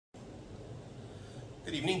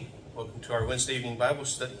Good evening. Welcome to our Wednesday evening Bible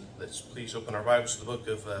study. Let's please open our Bibles to the book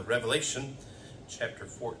of Revelation, chapter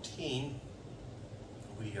 14.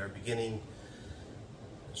 We are beginning,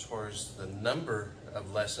 as far as the number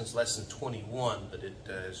of lessons, lesson 21, but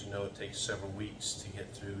as you know, it takes several weeks to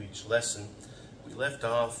get through each lesson. We left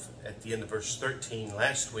off at the end of verse 13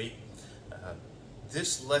 last week.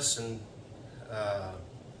 This lesson,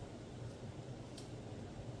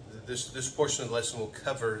 this portion of the lesson will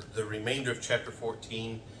cover the remainder of chapter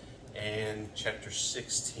 14 and chapter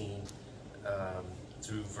 16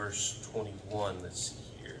 through verse 21. Let's see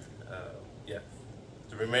here.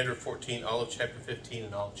 The remainder of 14, all of chapter 15,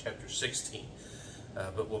 and all of chapter 16.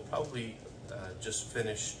 But we'll probably just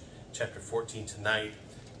finish chapter 14 tonight.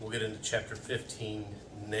 We'll get into chapter 15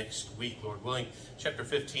 next week, Lord willing. Chapter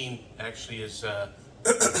 15 actually is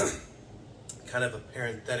kind of a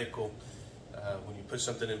parenthetical. When you put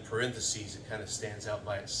something in parentheses, it kind of stands out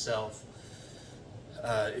by itself.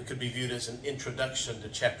 It could be viewed as an introduction to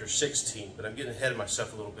chapter 16, but I'm getting ahead of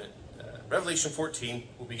myself a little bit. Revelation 14,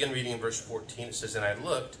 we'll begin reading in verse 14. It says, "And I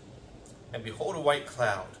looked, and behold a white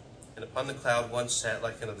cloud, and upon the cloud one sat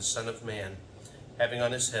like unto the Son of Man, having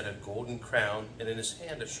on his head a golden crown, and in his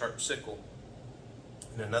hand a sharp sickle.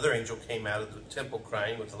 And another angel came out of the temple,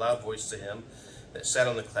 crying with a loud voice to him that sat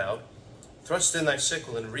on the cloud, Thrust in thy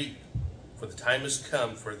sickle and reap, for the time is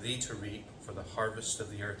come for thee to reap, for the harvest of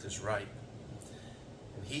the earth is ripe.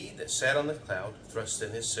 And he that sat on the cloud thrust in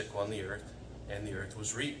his sickle on the earth, and the earth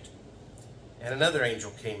was reaped. And another angel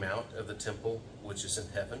came out of the temple which is in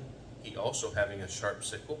heaven, he also having a sharp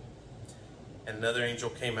sickle. And another angel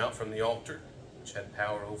came out from the altar, which had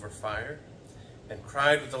power over fire, and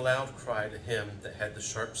cried with a loud cry to him that had the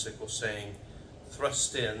sharp sickle, saying,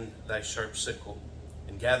 Thrust in thy sharp sickle,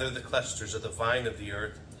 and gather the clusters of the vine of the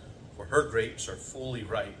earth, for her grapes are fully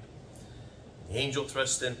ripe. The angel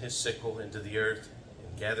thrust in his sickle into the earth,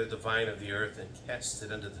 and gathered the vine of the earth, and cast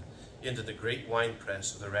it into the great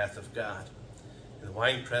winepress of the wrath of God. And the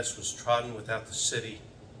winepress was trodden without the city,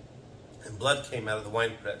 and blood came out of the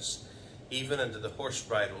winepress, even unto the horse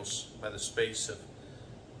bridles, by the space of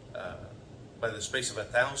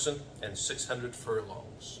 1,600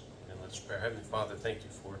 furlongs. And let's pray. Heavenly Father, thank you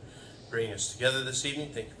for bringing us together this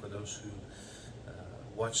evening. Thank you for those who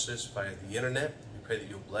watch this via the internet. We pray that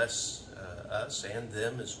you'll bless us and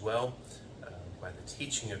them as well by the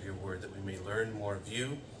teaching of your word, that we may learn more of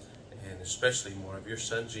you, and especially more of your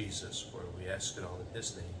Son, Jesus, for we ask it all in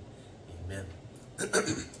his name. Amen.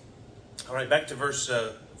 All right, back to verse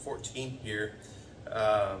 14 here.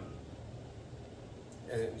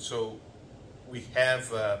 And so we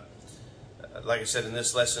have, like I said, in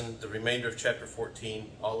this lesson, the remainder of chapter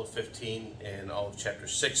 14, all of 15, and all of chapter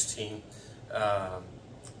 16.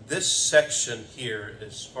 This section here,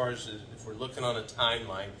 as far as if we're looking on a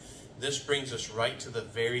timeline, this brings us right to the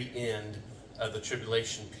very end of the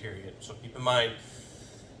tribulation period. So keep in mind,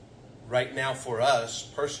 right now for us,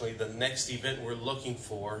 personally, the next event we're looking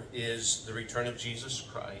for is the return of Jesus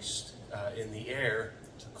Christ in the air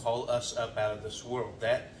to call us up out of this world.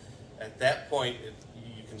 At that point,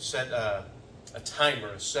 you can set a timer,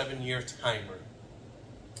 a 7-year timer,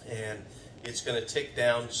 and it's going to tick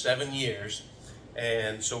down 7 years.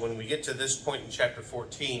 And so when we get to this point in chapter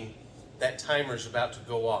 14, that timer is about to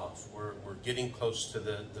go off. We're getting close to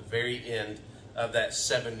the very end of that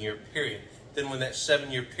 7-year period. Then when that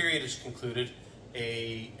 7-year period is concluded,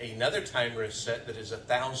 another timer is set that is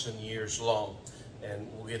 1,000 years long.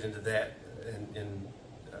 And we'll get into that in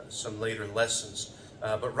some later lessons.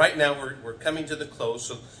 But right now we're coming to the close.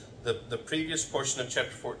 So the previous portion of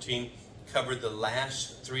chapter 14 covered the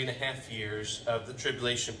last 3.5 years of the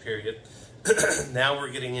tribulation period. Now we're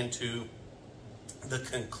getting into the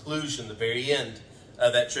conclusion, the very end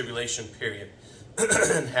of that tribulation period,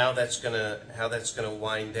 and how that's gonna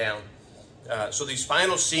wind down. So these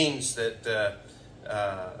final scenes that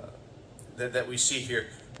we see here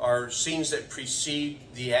are scenes that precede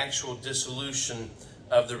the actual dissolution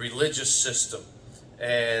of the religious system,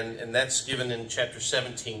 and that's given in chapter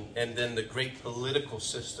 17. And then the great political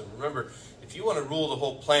system. Remember, if you want to rule the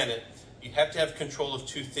whole planet, you have to have control of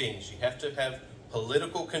two things. You have to have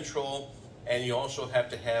political control, and you also have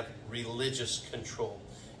to have religious control.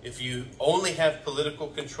 If you only have political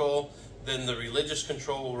control, then the religious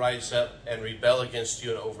control will rise up and rebel against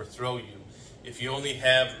you and overthrow you. If you only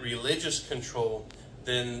have religious control,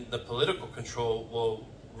 then the political control will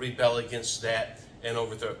rebel against that and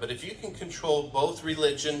overthrow it. But if you can control both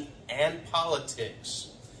religion and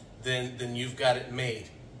politics, then you've got it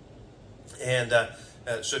made. And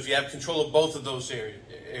so if you have control of both of those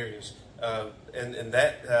areas, and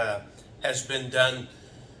that has been done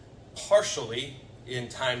partially in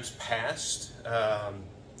times past,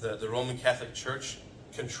 the Roman Catholic Church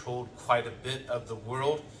controlled quite a bit of the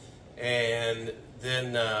world, and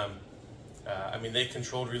then they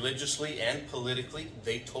controlled religiously and politically.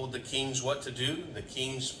 They told the kings what to do. The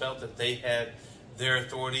kings felt that they had their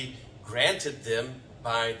authority granted them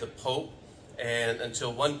by the Pope, and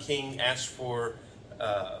until one king asked for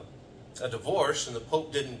a divorce, and the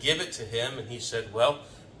Pope didn't give it to him, and he said, "Well,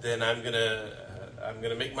 then I'm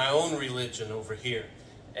gonna make my own religion over here,"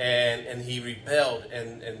 and he rebelled,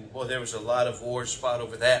 and boy, there was a lot of wars fought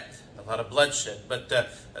over that, a lot of bloodshed. But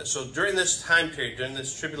so during this time period, during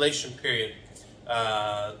this tribulation period,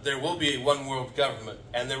 there will be a one world government,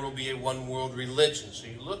 and there will be a one world religion. So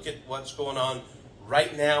you look at what's going on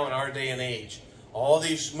right now in our day and age, all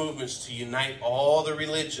these movements to unite all the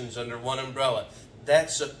religions under one umbrella.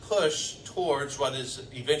 That's a push towards what is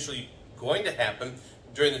eventually going to happen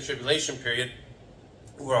during the tribulation period,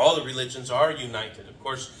 where all the religions are united. Of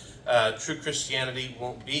course, true Christianity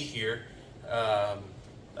won't be here.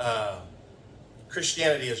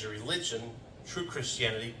 Christianity as a religion, true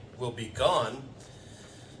Christianity, will be gone.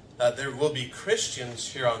 There will be Christians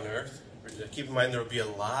here on earth. Keep in mind, there will be a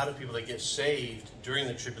lot of people that get saved during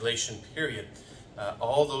the tribulation period.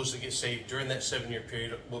 All those that get saved during that 7-year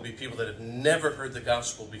period will be people that have never heard the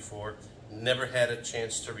gospel before, never had a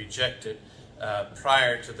chance to reject it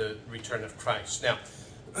prior to the return of Christ. Now,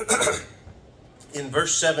 in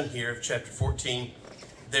verse 7 here of chapter 14,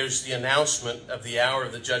 there's the announcement of the hour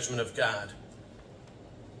of the judgment of God.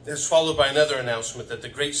 It's followed by another announcement that the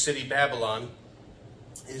great city Babylon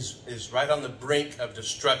is right on the brink of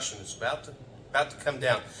destruction. It's about to come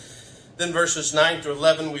down. Then verses 9 to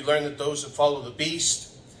 11, we learn that those that follow the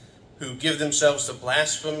beast, who give themselves to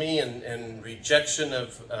blasphemy and rejection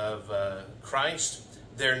of Christ,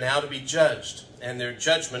 they're now to be judged. And their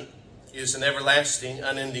judgment is an everlasting,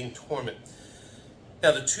 unending torment.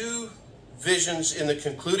 Now, the two visions in the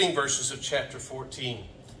concluding verses of chapter 14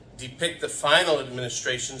 depict the final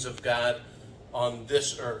administrations of God on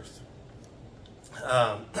this earth.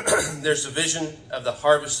 There's a vision of the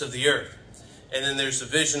harvest of the earth. And then there's the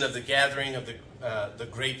vision of the gathering of the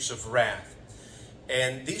grapes of wrath.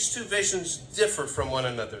 And these two visions differ from one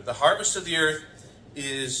another. The harvest of the earth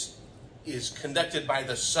is conducted by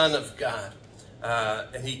the Son of God.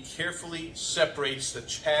 And he carefully separates the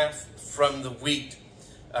chaff from the wheat.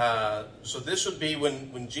 So this would be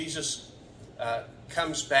when Jesus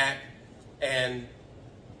comes back, and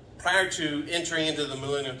prior to entering into the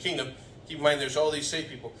millennial kingdom, keep in mind there's all these saved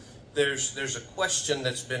people. There's a question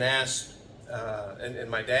that's been asked, and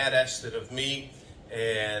my dad asked it of me,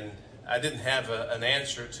 and I didn't have an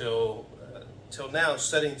answer till now,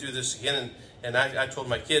 studying through this again. And I told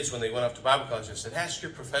my kids when they went off to Bible college, I said, ask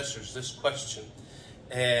your professors this question.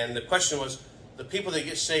 And the question was, the people that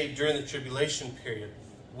get saved during the tribulation period,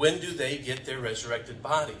 when do they get their resurrected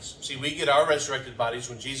bodies? See, we get our resurrected bodies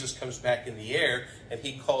when Jesus comes back in the air and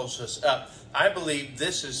he calls us up. I believe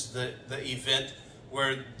this is the event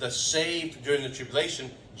where the saved during the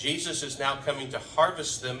tribulation, Jesus is now coming to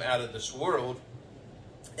harvest them out of this world.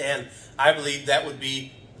 And I believe that would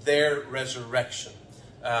be their resurrection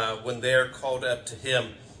when they're called up to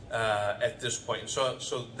him at this point. So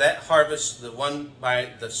that harvest, the one by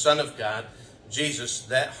the Son of God, Jesus,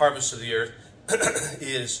 that harvest of the earth,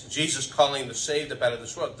 is Jesus calling the saved up out of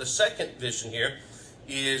this world. The second vision here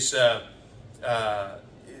is a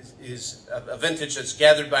vintage that's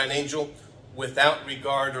gathered by an angel without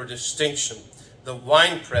regard or distinction. The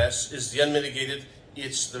winepress is the unmitigated.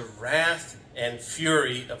 It's the wrath and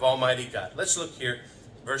fury of Almighty God. Let's look here,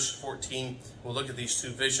 verse 14. We'll look at these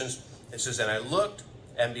two visions. It says, and I looked,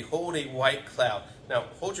 and behold, a white cloud. Now,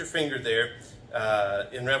 hold your finger there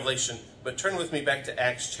in Revelation, but turn with me back to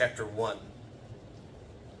Acts chapter 1.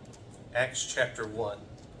 Acts chapter 1.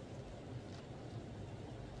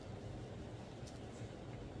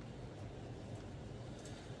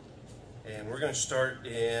 And we're going to start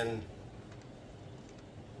in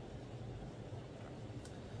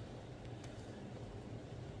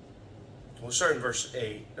verse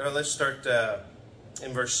 8. Let's start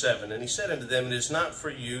in verse 7. And he said unto them, it is not for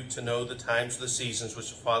you to know the times or the seasons which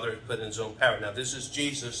the Father hath put in his own power. Now, this is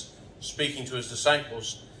Jesus speaking to his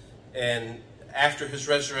disciples, and after his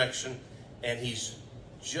resurrection, and he's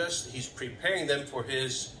preparing them for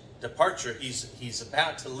his departure. He's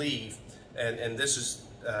about to leave, and this is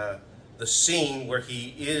the scene where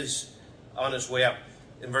he is on his way out.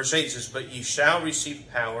 In verse 8 it says, but ye shall receive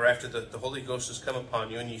power after the Holy Ghost has come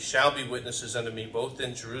upon you, and ye shall be witnesses unto me, both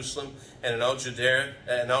in Jerusalem and in all Judea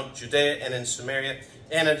and in Samaria,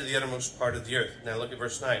 and unto the uttermost part of the earth. Now look at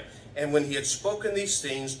verse 9. And when he had spoken these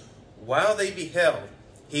things, while they beheld,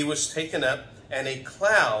 he was taken up, and a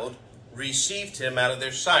cloud received him out of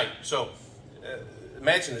their sight. So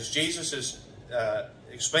imagine this. Jesus is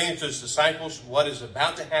explaining to his disciples what is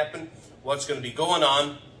about to happen, what's going to be going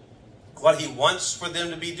on, what he wants for them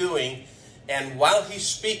to be doing. And while he's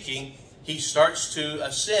speaking, he starts to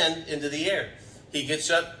ascend into the air. He gets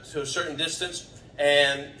up to a certain distance,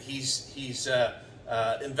 and he's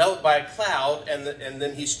enveloped by a cloud, and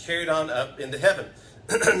then he's carried on up into heaven.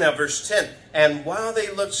 Now, verse 10, and while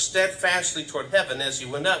they looked steadfastly toward heaven as he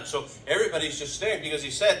went up. So everybody's just staring, because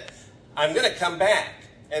he said, I'm going to come back.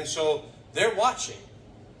 And so they're watching.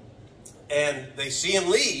 And they see him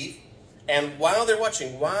leave. And while they're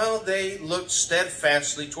watching, while they looked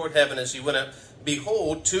steadfastly toward heaven as he went up,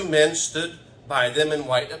 behold, two men stood by them in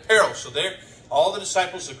white apparel. So there, all the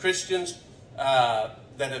disciples, the Christians that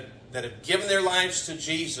have given their lives to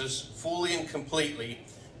Jesus fully and completely,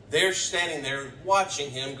 they're standing there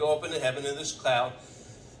watching him go up into heaven in this cloud,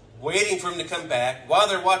 waiting for him to come back. While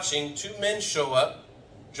they're watching, two men show up,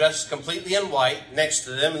 dressed completely in white, next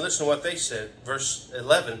to them. And listen to what they said. Verse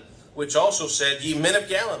 11, which also said, Ye men of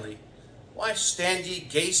Galilee, why stand ye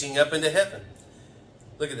gazing up into heaven?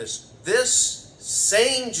 Look at this. This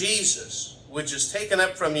same Jesus, which is taken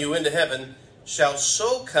up from you into heaven, shall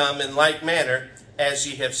so come in like manner as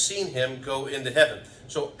ye have seen him go into heaven.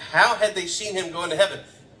 So how had they seen him go into heaven?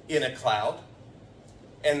 In a cloud.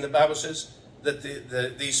 And the Bible says that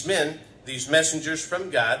these men, these messengers from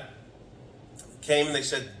God, came and they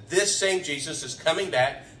said, this same Jesus is coming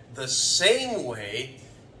back the same way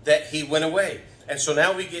that he went away. And so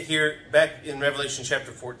now we get here back in Revelation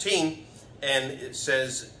chapter 14, and it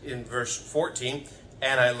says in verse 14,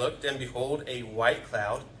 and I looked, and behold, a white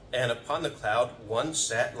cloud, and upon the cloud one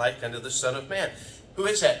sat like unto the Son of Man. Who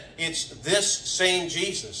is that? It's this same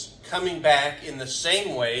Jesus coming back in the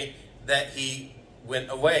same way that he went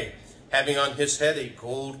away, having on his head a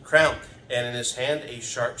gold crown, and in his hand a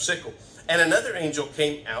sharp sickle. And another angel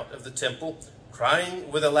came out of the temple, crying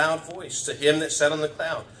with a loud voice to him that sat on the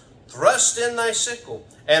cloud, Thrust in thy sickle,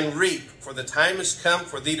 and reap, for the time is come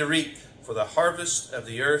for thee to reap, for the harvest of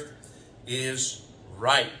the earth is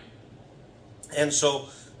ripe. And so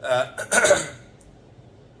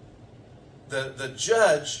the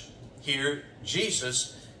judge here,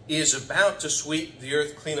 Jesus, is about to sweep the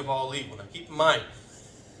earth clean of all evil. Now keep in mind,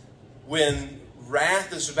 when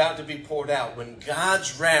wrath is about to be poured out, when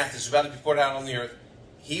God's wrath is about to be poured out on the earth,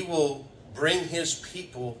 he will bring his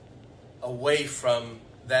people away from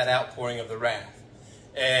that outpouring of the wrath.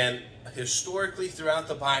 And historically throughout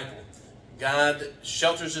the Bible, God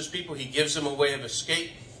shelters his people. He gives them a way of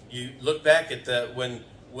escape. You look back at when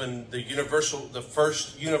the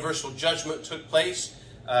first universal judgment took place,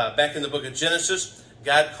 back in the book of Genesis,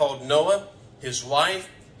 God called Noah, his wife,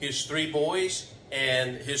 his 3 boys,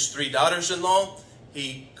 and his 3 daughters-in-law.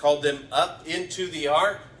 He called them up into the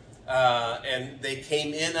ark, and they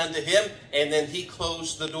came in unto him, and then he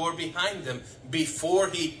closed the door behind them before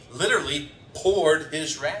he literally poured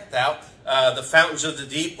his wrath out. The fountains of the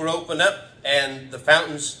deep were opened up, and the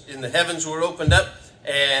fountains in the heavens were opened up,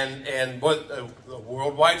 and a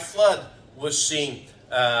worldwide flood was seen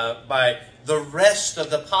by the rest of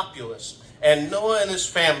the populace. And Noah and his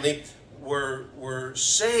family were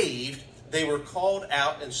saved. They were called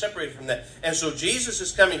out and separated from that. And so Jesus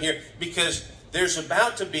is coming here because there's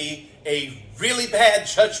about to be a really bad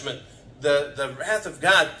judgment. The wrath of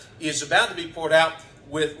God is about to be poured out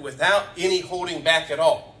without any holding back at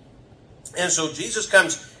all. And so Jesus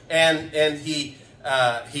comes and he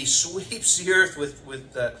sweeps the earth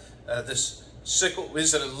with this sickle.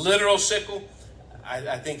 Is it a literal sickle?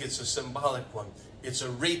 I think it's a symbolic one. It's a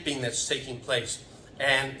reaping that's taking place.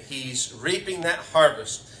 And he's reaping that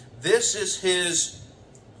harvest. This is his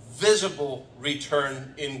visible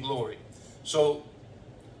return in glory. So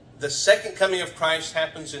the second coming of Christ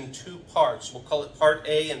happens in 2 parts. We'll call it part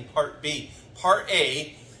A and part B. Part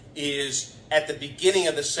A is at the beginning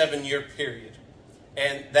of the 7-year period.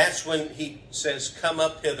 And that's when he says, come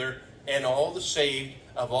up hither, and all the saved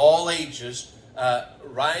of all ages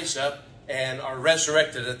rise up and are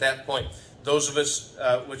resurrected at that point. Those of us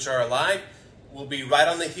which are alive will be right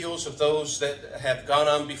on the heels of those that have gone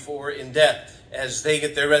on before in death, as they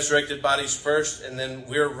get their resurrected bodies first, and then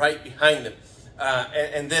we're right behind them.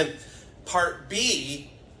 And then part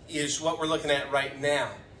B is what we're looking at right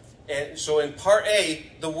now. And so in part A,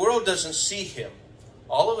 the world doesn't see him.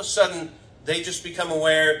 All of a sudden, they just become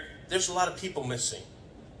aware there's a lot of people missing.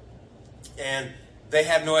 And they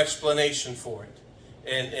have no explanation for it.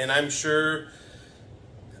 And I'm sure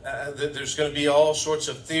that there's going to be all sorts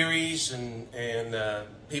of theories and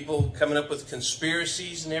people coming up with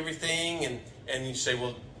conspiracies and everything. And you say,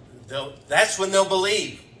 well, that's when they'll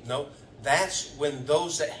believe. No, that's when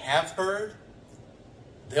those that have heard,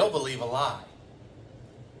 they'll believe a lie.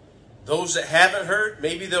 Those that haven't heard,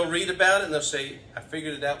 maybe they'll read about it and they'll say, I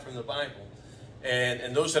figured it out from the Bible.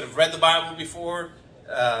 And those that have read the Bible before,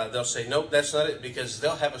 they'll say, nope, that's not it, because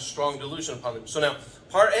they'll have a strong delusion upon them. So now,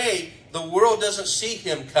 part A, the world doesn't see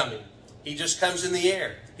him coming. He just comes in the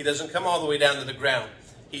air. He doesn't come all the way down to the ground.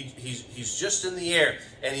 He's just in the air.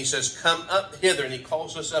 And he says, come up hither, and he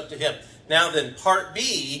calls us up to him. Now then, part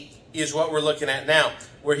B is what we're looking at now,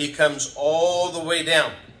 where he comes all the way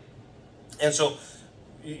down. And so,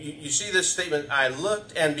 you see this statement, I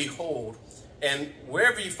looked and behold. And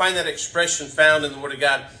wherever you find that expression found in the Word of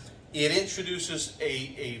God, it introduces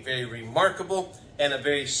a very remarkable and a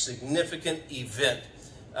very significant event.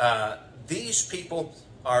 These people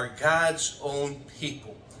are God's own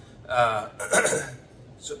people.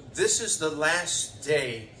 So this is the last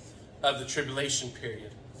day of the tribulation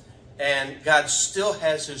period. And God still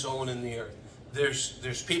has his own in the earth.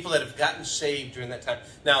 There's people that have gotten saved during that time.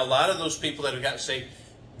 Now, a lot of those people that have gotten saved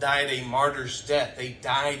died a martyr's death. They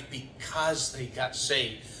died because they got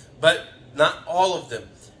saved. But not all of them.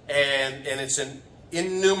 And it's an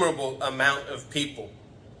innumerable amount of people.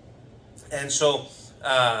 And so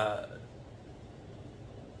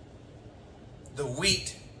the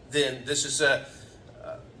wheat, then, this is the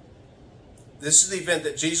event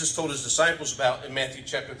that Jesus told his disciples about in Matthew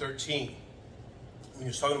chapter 13. He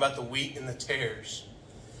was talking about the wheat and the tares.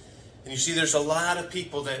 And you see there's a lot of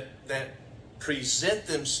people that present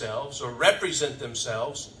themselves or represent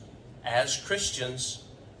themselves as Christians,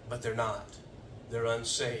 but they're not. They're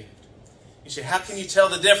unsaved. You say, how can you tell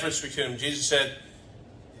the difference between them? Jesus said,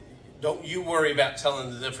 don't you worry about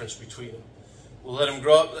telling the difference between them. We'll let them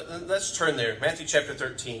grow up. Let's turn there. Matthew chapter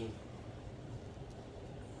 13.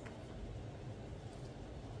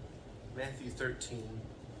 Matthew 13.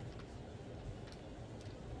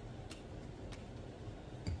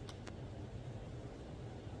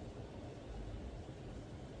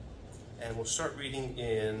 And we'll start reading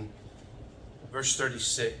in verse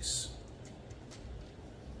 36.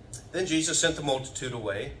 Then Jesus sent the multitude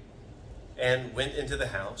away and went into the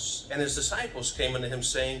house. And his disciples came unto him,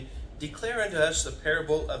 saying, Declare unto us the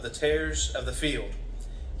parable of the tares of the field.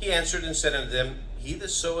 He answered and said unto them, He that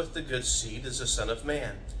soweth the good seed is the Son of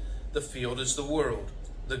Man. The field is the world.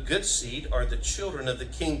 The good seed are the children of the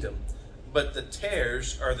kingdom, but the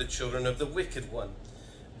tares are the children of the wicked one.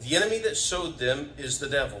 The enemy that sowed them is the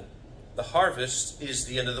devil. The harvest is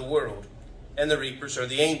the end of the world, and the reapers are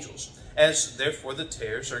the angels. As therefore the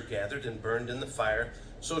tares are gathered and burned in the fire,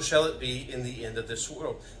 so shall it be in the end of this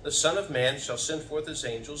world. The Son of Man shall send forth his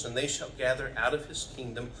angels, and they shall gather out of his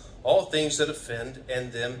kingdom all things that offend,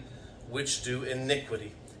 and them which do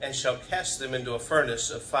iniquity, and shall cast them into a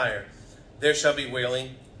furnace of fire. There shall be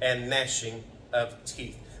wailing and gnashing of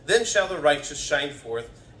teeth. Then shall the righteous shine forth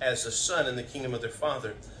as the sun in the kingdom of their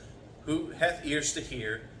Father. Who hath ears to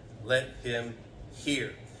hear, let him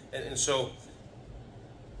hear. And so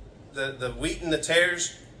the wheat and the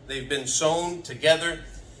tares, they've been sown together.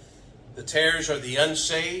 The tares are the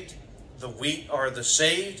unsaved. The wheat are the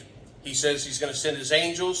saved. He says he's going to send his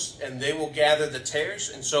angels, and they will gather the tares.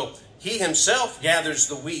 And so he himself gathers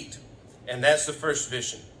the wheat. And that's the first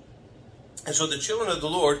vision. And so the children of the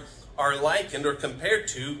Lord are likened or compared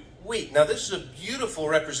to wheat. Now this is a beautiful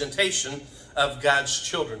representation of God's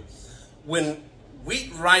children. When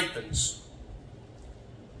wheat ripens,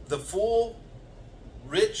 the full,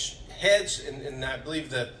 rich heads, and I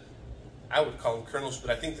believe I would call them kernels, but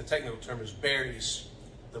I think the technical term is berries.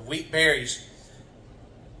 The wheat berries,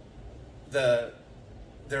 they're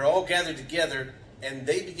all gathered together, and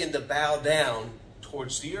they begin to bow down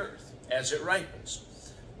towards the earth as it ripens.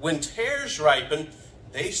 When tares ripen,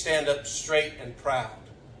 they stand up straight and proud.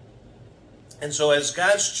 And so as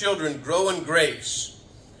God's children grow in grace,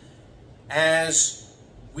 as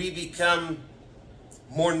we become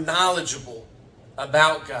more knowledgeable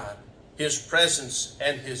about God, his presence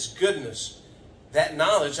and his goodness, that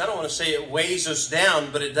knowledge, I don't want to say it weighs us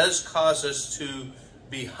down, but it does cause us to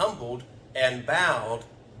be humbled and bowed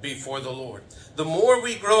before the Lord. The more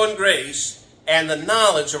we grow in grace and the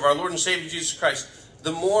knowledge of our Lord and Savior Jesus Christ,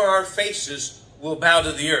 the more our faces will bow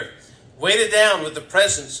to the earth, weighted down with the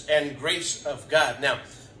presence and grace of God. Now,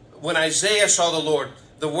 when Isaiah saw the Lord,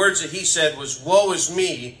 the words that he said was, Woe is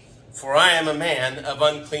me, for I am a man of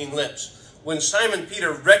unclean lips. When Simon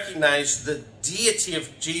Peter recognized the deity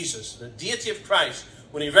of Jesus, the deity of Christ,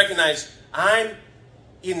 when he recognized, I'm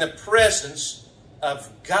in the presence of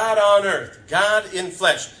God on earth, God in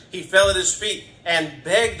flesh, he fell at his feet and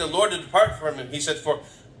begged the Lord to depart from him. He said, For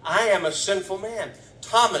I am a sinful man.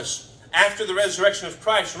 Thomas, after the resurrection of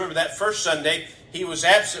Christ, remember that first Sunday, he was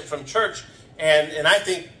absent from church. And I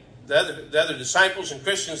think the other disciples and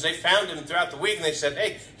Christians, they found him throughout the week, and they said,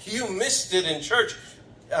 hey, you missed it in church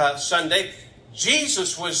Sunday.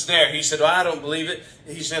 Jesus was there. He said, well, I don't believe it.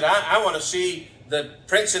 He said, I want to see the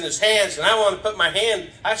prints in his hands, and I want to put my hand.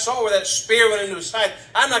 I saw where that spear went into his side.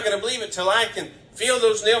 I'm not going to believe it till I can feel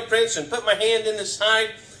those nail prints and put my hand in his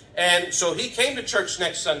side. And so he came to church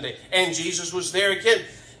next Sunday, and Jesus was there again.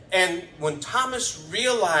 And when Thomas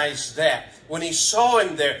realized that, when he saw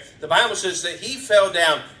him there, the Bible says that he fell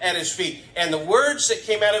down at his feet. And the words that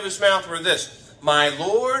came out of his mouth were this: my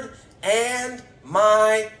Lord and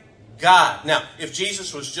my God. Now, if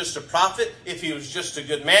Jesus was just a prophet, if he was just a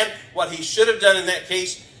good man, what he should have done in that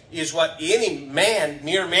case is what any man,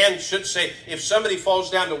 mere man, should say. If somebody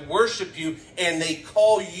falls down to worship you and they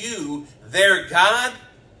call you their God,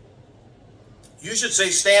 you should say,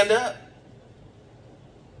 stand up.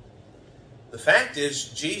 The fact is,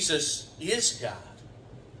 Jesus is God.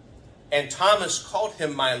 And Thomas called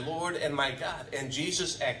him my Lord and my God. And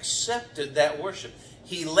Jesus accepted that worship.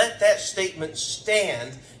 He let that statement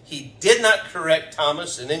stand. He did not correct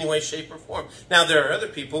Thomas in any way, shape, or form. Now, there are other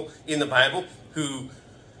people in the Bible who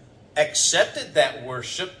accepted that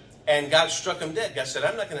worship, and God struck them dead. God said,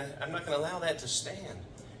 I'm not going to allow that to stand.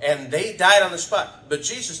 And they died on the spot. But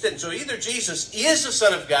Jesus didn't. So either Jesus is the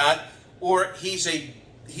Son of God, or he's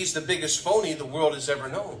the biggest phony the world has ever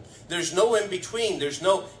known. There's no in between. There's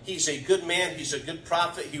no, he's a good man, he's a good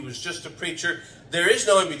prophet, he was just a preacher. There is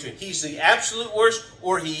no in between. He's the absolute worst,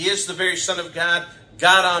 or he is the very Son of God,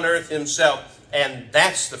 God on earth himself. And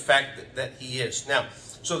that's the fact that he is. Now,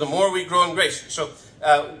 so the more we grow in grace, so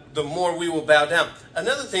the more we will bow down.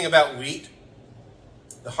 Another thing about wheat,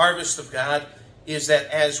 the harvest of God, is that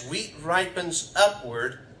as wheat ripens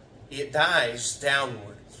upward, it dies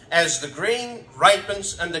downward. As the grain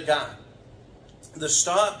ripens unto God, the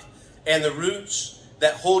stalk and the roots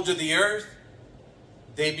that hold to the earth,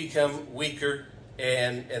 they become weaker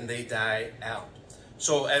and they die out.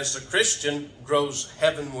 So as the Christian grows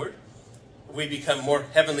heavenward, we become more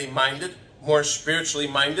heavenly minded, more spiritually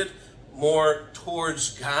minded, more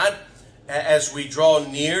towards God. As we draw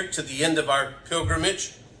near to the end of our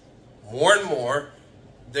pilgrimage, more and more,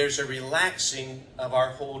 there's a relaxing of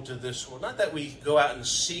our hold to this world. Not that we go out and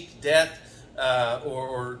seek death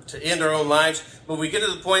or to end our own lives, but we get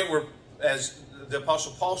to the point where, as the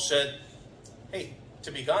Apostle Paul said, hey,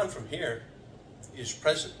 to be gone from here is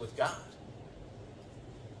present with God.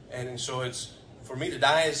 And so it's, for me to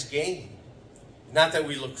die is gain. Not that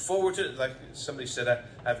we look forward to it. Like somebody said,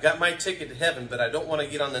 I've got my ticket to heaven, but I don't want to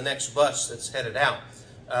get on the next bus that's headed out.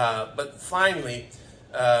 But finally,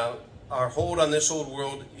 our hold on this old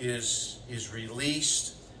world is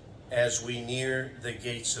released as we near the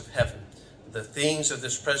gates of heaven. The things of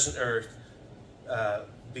this present earth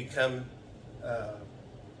become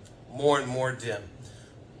more and more dim.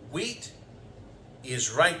 Wheat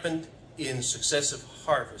is ripened in successive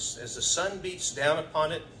harvests. As the sun beats down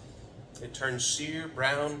upon it, it turns sere,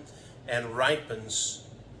 brown, and ripens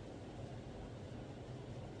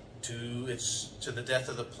to the death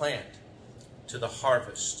of the plant, to the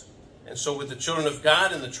harvest. And so with the children of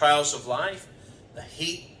God in the trials of life, the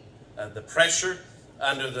heat, the pressure,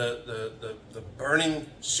 under the burning,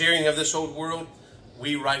 searing of this old world,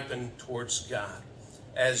 we ripen towards God.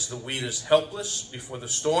 As the wheat is helpless before the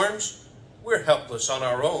storms, we're helpless on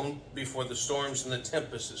our own before the storms and the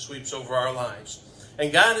tempest that sweeps over our lives.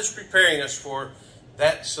 And God is preparing us for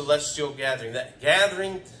that celestial gathering,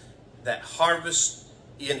 that harvest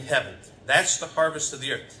in heaven. That's the harvest of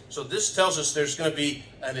the earth. So this tells us there's going to be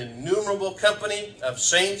an innumerable company of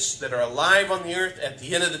saints that are alive on the earth at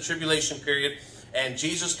the end of the tribulation period. And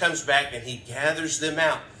Jesus comes back and he gathers them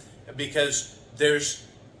out, because there's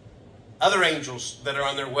other angels that are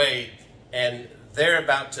on their way, and they're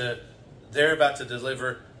about to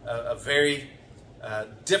deliver a very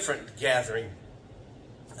different gathering.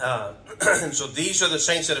 And so these are the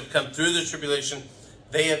saints that have come through the tribulation.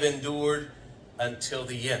 They have endured until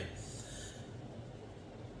the end.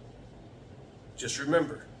 Just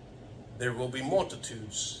remember, there will be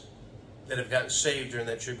multitudes that have gotten saved during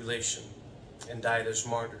that tribulation and died as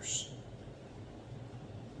martyrs.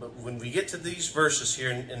 But when we get to these verses here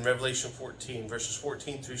in Revelation 14, verses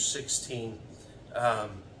 14 through 16, the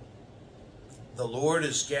Lord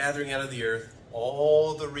is gathering out of the earth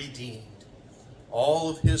all the redeemed, all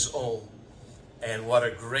of his own. And what a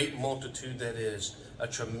great multitude that is. A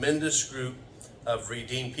tremendous group of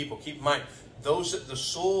redeemed people. Keep in mind, the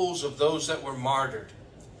souls of those that were martyred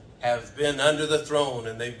have been under the throne,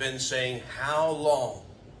 and they've been saying, how long?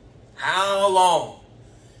 How long?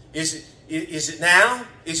 Is it now?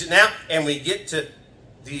 Is it now? And we get to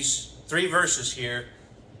these 3 verses here,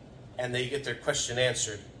 and they get their question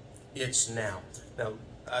answered. It's now. Now,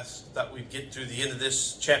 I thought we'd get through the end of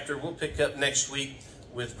this chapter. We'll pick up next week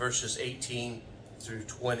with verses 18 through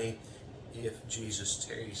 20 if Jesus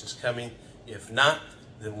tarries is coming. If not,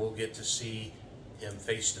 then we'll get to see him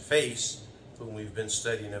face to face, whom we've been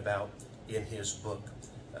studying about in his book.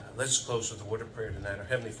 Let's close with a word of prayer tonight. Our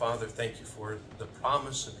Heavenly Father, thank you for the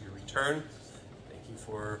promise of your return. Thank you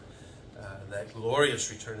for that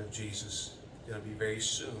glorious return of Jesus. It's going to be very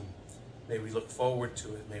soon. May we look forward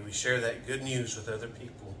to it. May we share that good news with other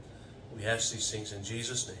people. We ask these things in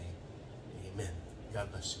Jesus' name. Amen.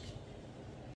 God bless you.